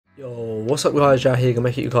Yo, what's up guys, Jay here, gonna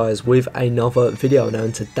make it you guys with another video. Now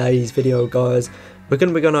in today's video guys, we're going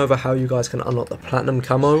to be going over how you guys can unlock the platinum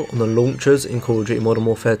camo on the launchers in Call of Duty Modern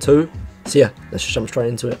Warfare 2. So yeah, let's just jump straight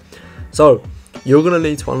into it. So, you're going to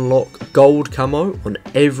need to unlock gold camo on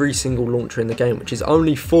every single launcher in the game, which is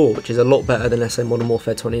only 4, which is a lot better than let's say Modern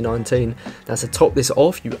Warfare 2019. Now to top this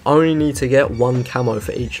off, you only need to get 1 camo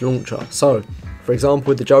for each launcher. So, for example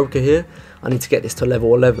with the jokr here, I need to get this to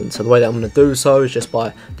level 11, so the way that I'm going to do so is just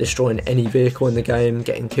by destroying any vehicle in the game,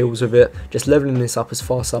 getting kills with it, just leveling this up as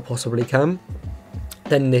fast as I possibly can.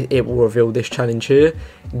 Then it will reveal this challenge here,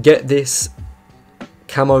 get this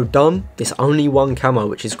camo done, this only 1 camo,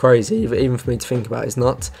 which is crazy, even for me to think about is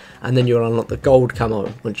nuts, and then you'll unlock the gold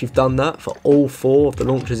camo. Once you've done that for all 4 of the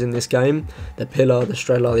launchers in this game, the pillar, the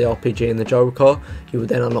strela, the RPG and the jokr, you will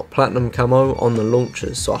then unlock platinum camo on the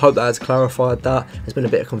launchers. So I hope that has clarified that. There's been a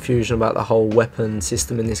bit of confusion about the whole weapon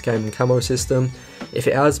system in this game and camo system. If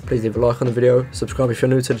it has, please leave a like on the video, subscribe if you're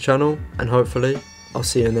new to the channel, and hopefully I'll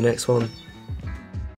see you in the next one.